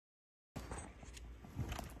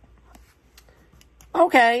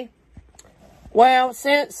Okay. Well,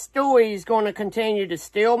 since Stewie's going to continue to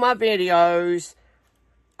steal my videos,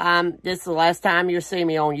 this is the last time you'll see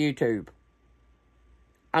me on YouTube.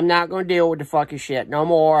 I'm not going to deal with the fucking shit no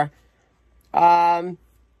more. Go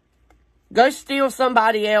steal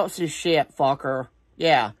somebody else's shit, fucker.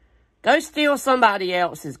 Yeah. Go steal somebody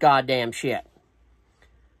else's goddamn shit.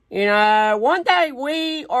 You know, one day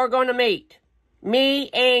we are going to meet. Me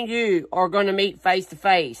and you are going to meet face to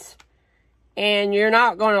face. And you're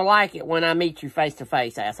not going to like it when I meet you face to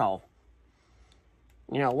face, asshole.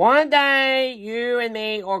 You know, one day you and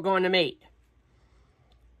me are going to meet.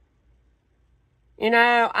 You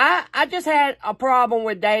know, I just had a problem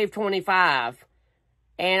with Dave 25.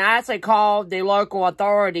 And I actually called the local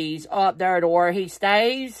authorities up there to where he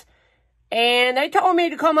stays. And they told me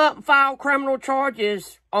to come up and file criminal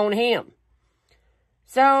charges on him.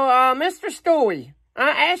 So, Mr. Stewie, I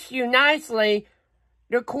asked you nicely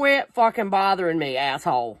to quit fucking bothering me,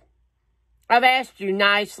 asshole. I've asked you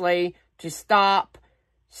nicely to stop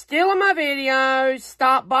stealing my videos,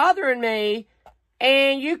 stop bothering me,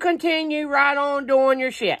 and you continue right on doing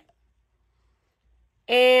your shit.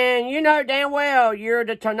 And you know damn well you're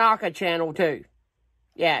the Tanaka channel too.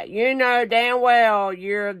 Yeah, you know damn well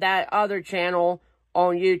you're that other channel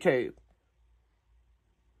on YouTube.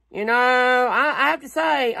 You know, I have to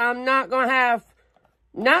say, I'm not gonna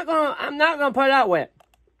put up with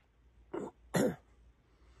it.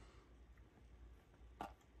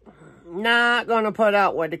 Not gonna put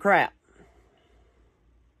up with the crap.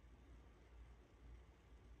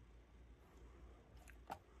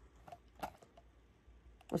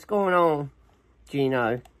 What's going on,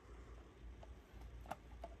 Gino?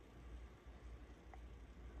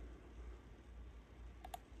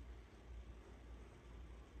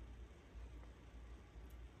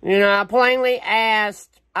 You know, I plainly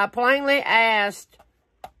asked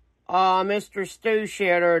Mr. Stew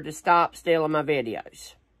Shitter to stop stealing my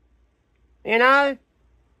videos. You know?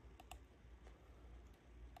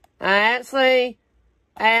 I actually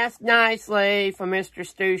asked nicely for Mr.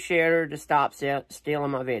 Stew Shitter to stop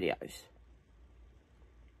stealing my videos.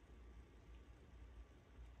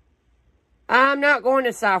 I'm not going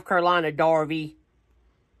to South Carolina, Darby.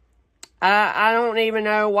 I don't even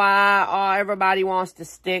know why everybody wants to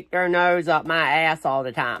stick their nose up my ass all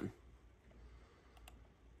the time.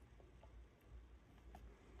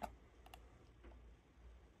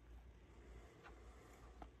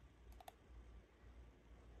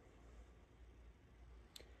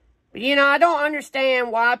 But, you know, I don't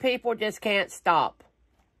understand why people just can't stop.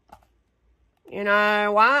 You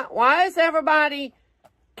know, why is everybody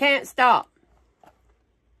can't stop?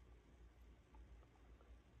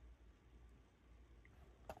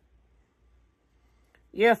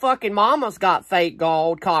 Your fucking mama's got fake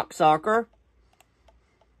gold, cocksucker.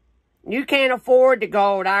 You can't afford the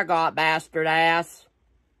gold I got, bastard ass.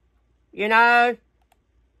 You know?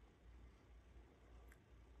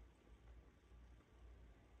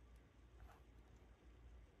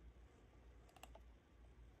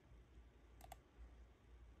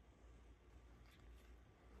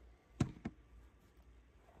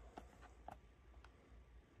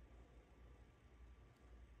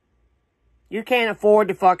 You can't afford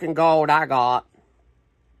the fucking gold I got.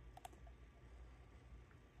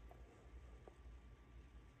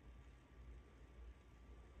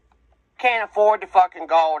 Can't afford the fucking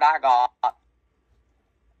gold I got.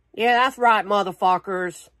 Yeah, that's right,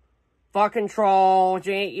 motherfuckers. Fucking trolls.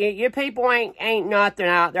 You people ain't nothing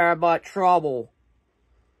out there but trouble.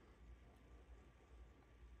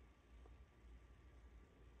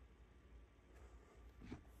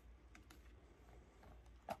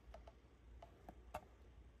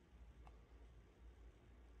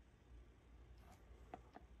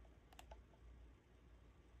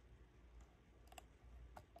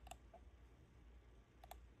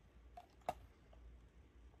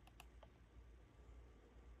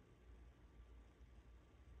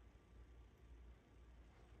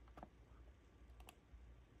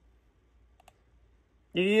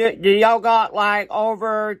 Do y'all got like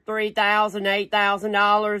over $3,000,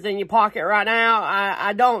 $8,000 in your pocket right now?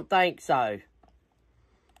 I don't think so.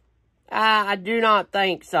 I do not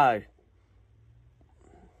think so.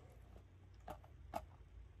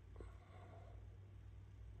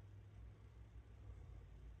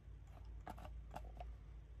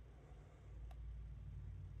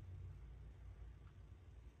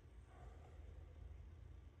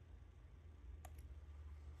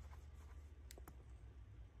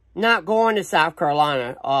 Not going to South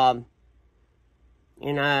Carolina.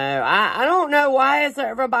 You know, I don't know why is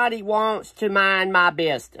everybody wants to mind my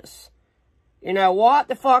business. You know, what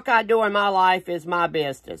the fuck I do in my life is my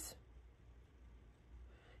business.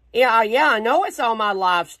 Yeah, I know it's on my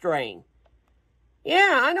live stream.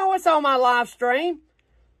 Yeah, I know it's on my live stream.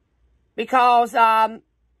 Because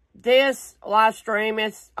this live stream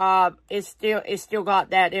is still got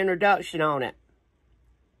that introduction on it.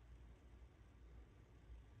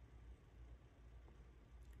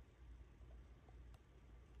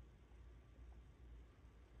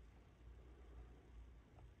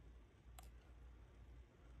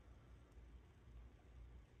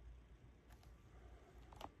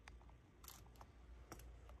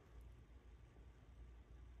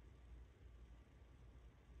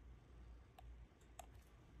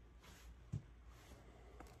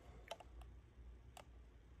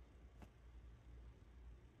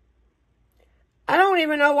 I don't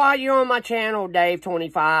even know why you're on my channel,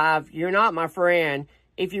 Dave25. You're not my friend.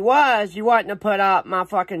 If you was, you wouldn't have put up my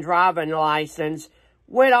fucking driving license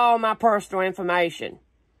with all my personal information.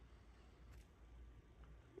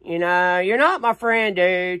 You know, you're not my friend,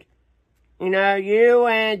 dude. You know, you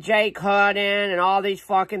and Jake Hutton and all these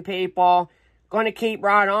fucking people gonna keep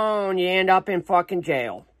right on. You end up in fucking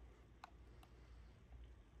jail.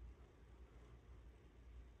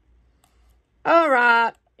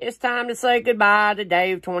 Alright. It's time to say goodbye to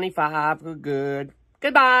Dave25 for good.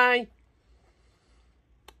 Goodbye.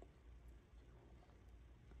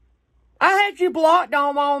 I had you blocked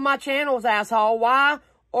on all my channels, asshole. Why?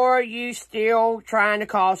 Or are you still trying to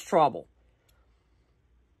cause trouble?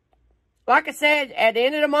 Like I said, at the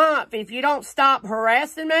end of the month, if you don't stop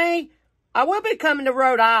harassing me, I will be coming to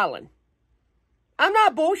Rhode Island. I'm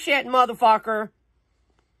not bullshitting, motherfucker.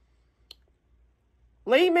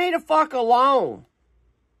 Leave me the fuck alone.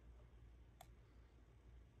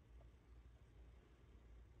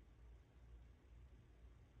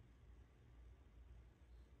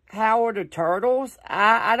 How are the turtles?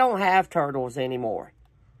 I don't have turtles anymore.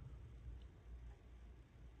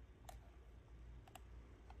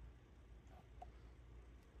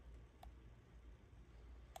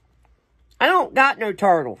 I don't got no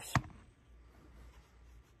turtles.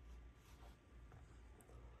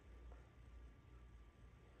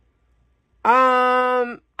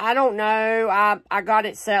 I don't know. I got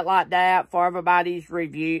it set like that for everybody's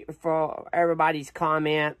review, for everybody's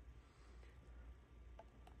comment.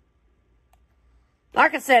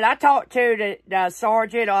 Like I said, I talked to the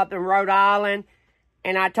sergeant up in Rhode Island,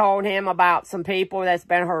 and I told him about some people that's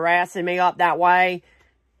been harassing me up that way.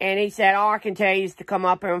 And he said, all I can tell you is to come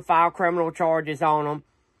up here and file criminal charges on them.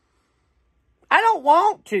 I don't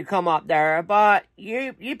want to come up there, but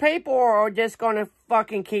you people are just going to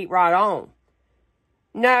fucking keep right on.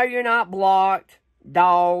 No, you're not blocked,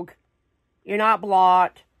 dog. You're not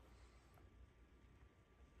blocked.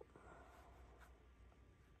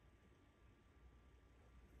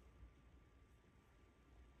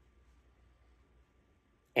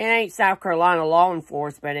 It ain't South Carolina law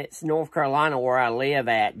enforcement. It's North Carolina where I live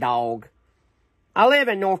at, dog. I live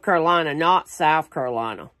in North Carolina, not South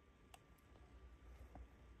Carolina.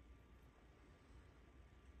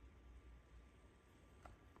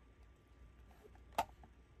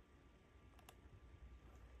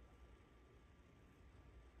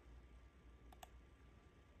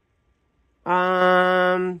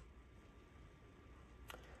 I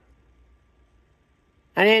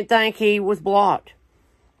didn't think he was blocked.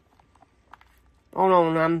 Hold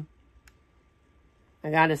on,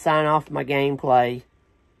 I gotta sign off my gameplay.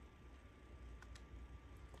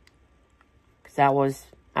 Cause I was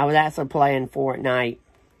actually playing Fortnite.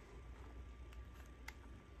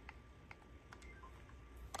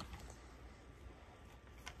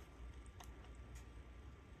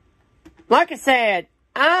 Like I said,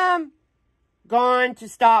 I'm going to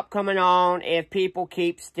stop coming on if people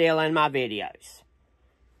keep stealing my videos.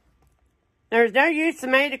 There's no use to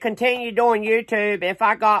me to continue doing YouTube if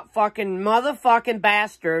I got fucking motherfucking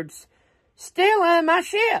bastards stealing my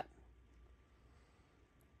shit.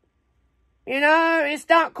 You know, it's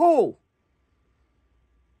not cool.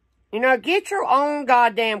 You know, get your own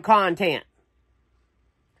goddamn content.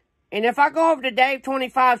 And if I go over to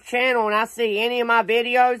Dave25's channel and I see any of my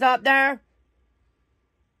videos up there,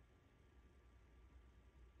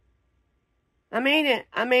 I mean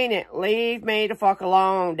it. Leave me the fuck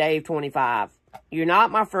alone, Dave25. You're not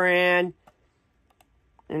my friend.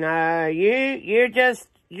 You know, you're just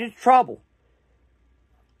trouble.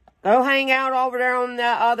 Go hang out over there on the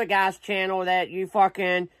other guy's channel that you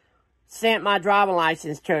fucking sent my driving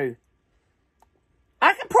license to.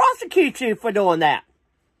 I can prosecute you for doing that.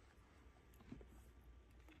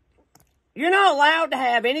 You're not allowed to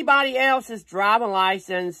have anybody else's driving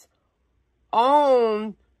license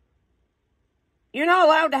on. You're not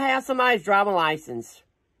allowed to have somebody's driving license.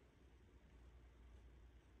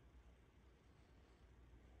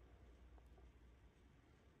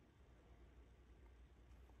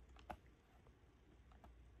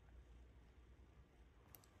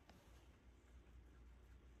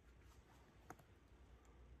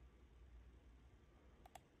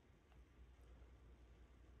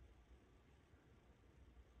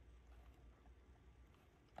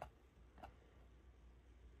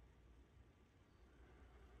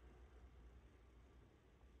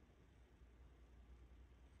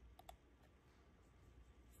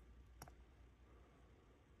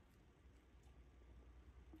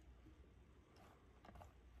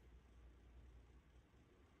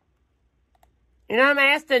 And I'm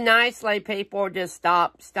asking nicely, people, just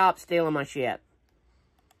stop stealing my shit.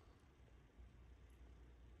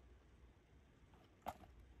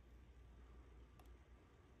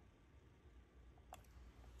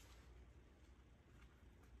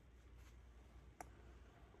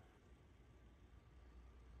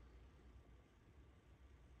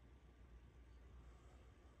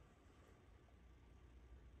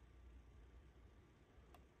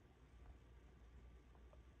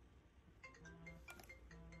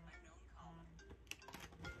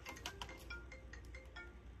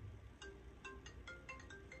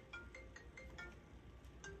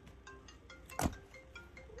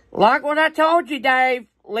 Like what I told you, Dave,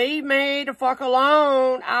 leave me the fuck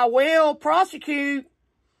alone. I will prosecute.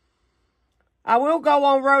 I will go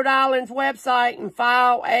on Rhode Island's website and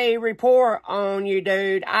file a report on you,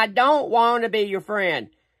 dude. I don't want to be your friend.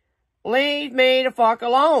 Leave me the fuck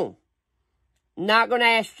alone. Not going to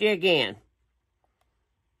ask you again.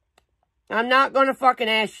 I'm not going to fucking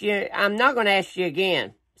ask you. I'm not going to ask you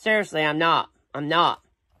again. Seriously, I'm not. I'm not.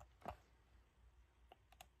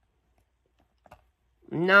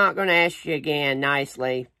 I'm not going to ask you again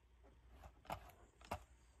nicely.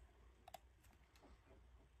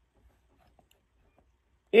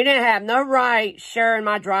 You didn't have no right sharing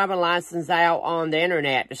my driving license out on the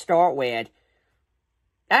internet to start with.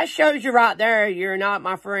 That shows you right there you're not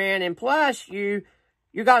my friend. And plus, you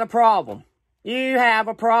got a problem. You have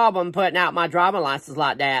a problem putting out my driving license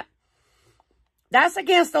like that. That's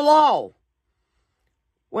against the law.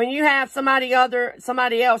 When you have somebody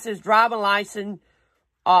else's driving license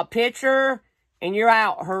picture and you're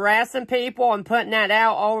out harassing people and putting that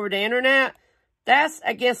out over the internet, that's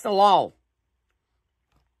against the law.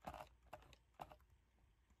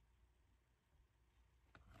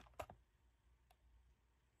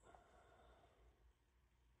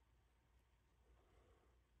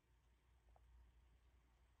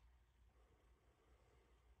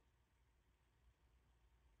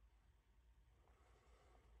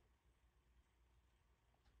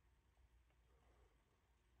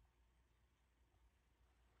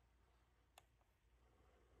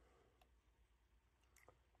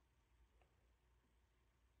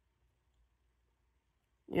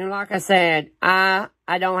 You know, like I said, I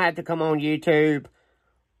don't have to come on YouTube.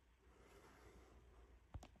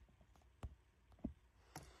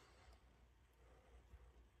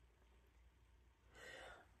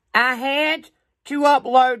 I had to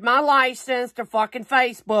upload my license to fucking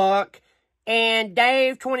Facebook, and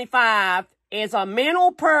Dave25 is a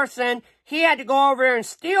mental person. He had to go over there and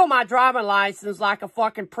steal my driving license like a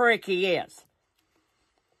fucking prick he is.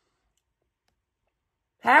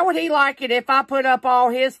 How would he like it if I put up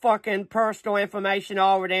all his fucking personal information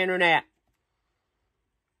all over the internet?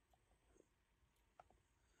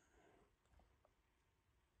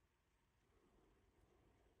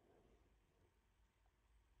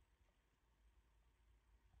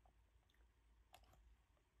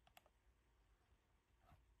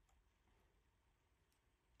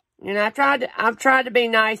 You know, I've tried to be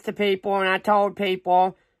nice to people, and I told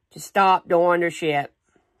people to stop doing their shit.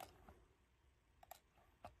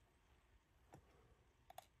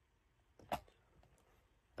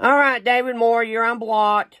 All right, David Moore, you're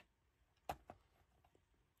unblocked.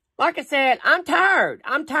 Like I said, I'm tired.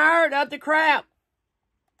 I'm tired of the crap.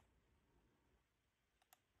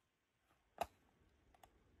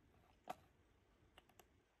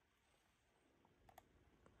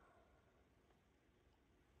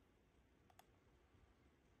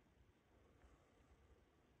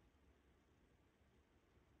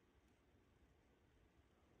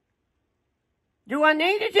 Do I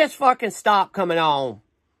need to just fucking stop coming on?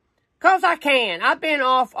 Because I can. I've been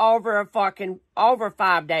off over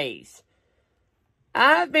 5 days.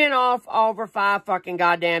 I've been off over 5 fucking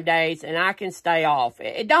goddamn days, and I can stay off.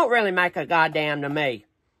 It don't really make a goddamn to me.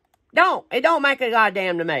 It don't make a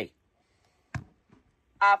goddamn to me.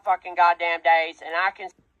 5 fucking goddamn days, and I can,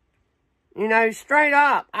 you know, straight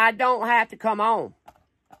up, I don't have to come on.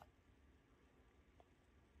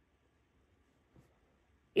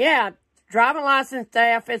 Yeah, driving license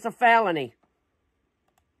theft is a felony.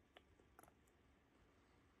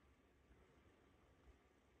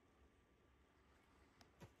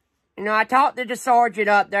 You know, I talked to the sergeant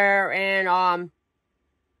up there, and,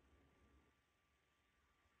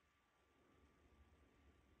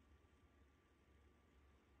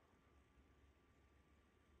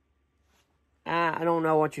 I don't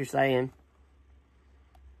know what you're saying.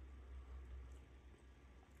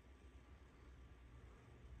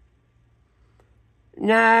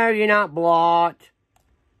 No, you're not blocked.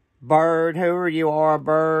 Bird, whoever you are,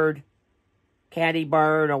 Bird. Catty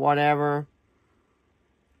Bird or whatever.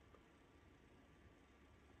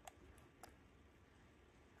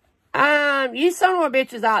 You son of a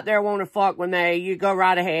bitches out there want to fuck with me, you go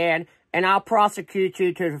right ahead, and I'll prosecute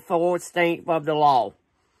you to the full extent of the law.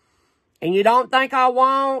 And you don't think I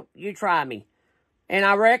won't? You try me. And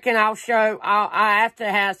I reckon I have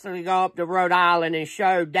to go up to Rhode Island and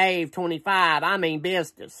show Dave 25, I mean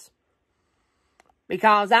business.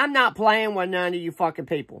 Because I'm not playing with none of you fucking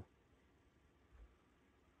people.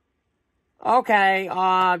 Okay,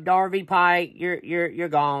 Darby Pike, you're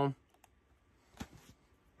gone.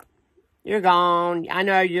 You're gone. I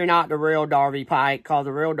know you're not the real Darby Pike, because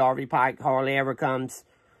the real Darby Pike hardly ever comes.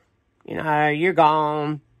 You know, you're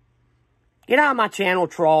gone. Get out of my channel,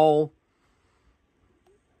 troll.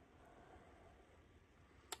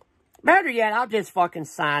 Better yet, I'll just fucking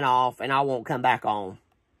sign off and I won't come back on.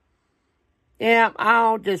 Yeah,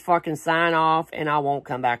 I'll just fucking sign off and I won't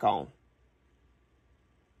come back on.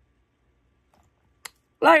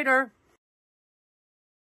 Later.